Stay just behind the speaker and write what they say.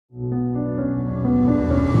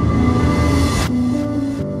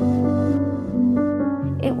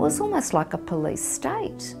was almost like a police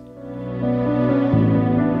state.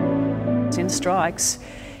 In strikes,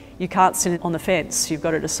 you can't sit on the fence, you've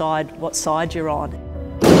got to decide what side you're on.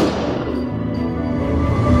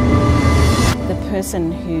 The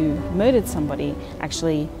person who murdered somebody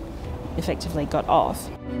actually effectively got off.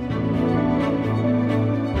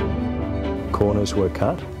 Corners were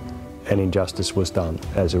cut and injustice was done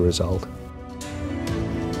as a result.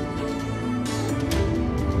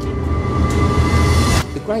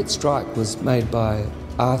 The Great Strike was made by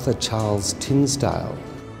Arthur Charles Tinsdale.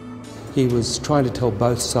 He was trying to tell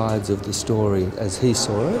both sides of the story as he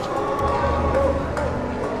saw it.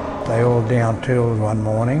 They all down tools one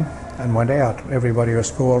morning and went out. Everybody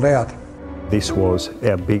was called out. This was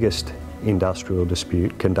our biggest industrial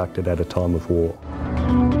dispute conducted at a time of war.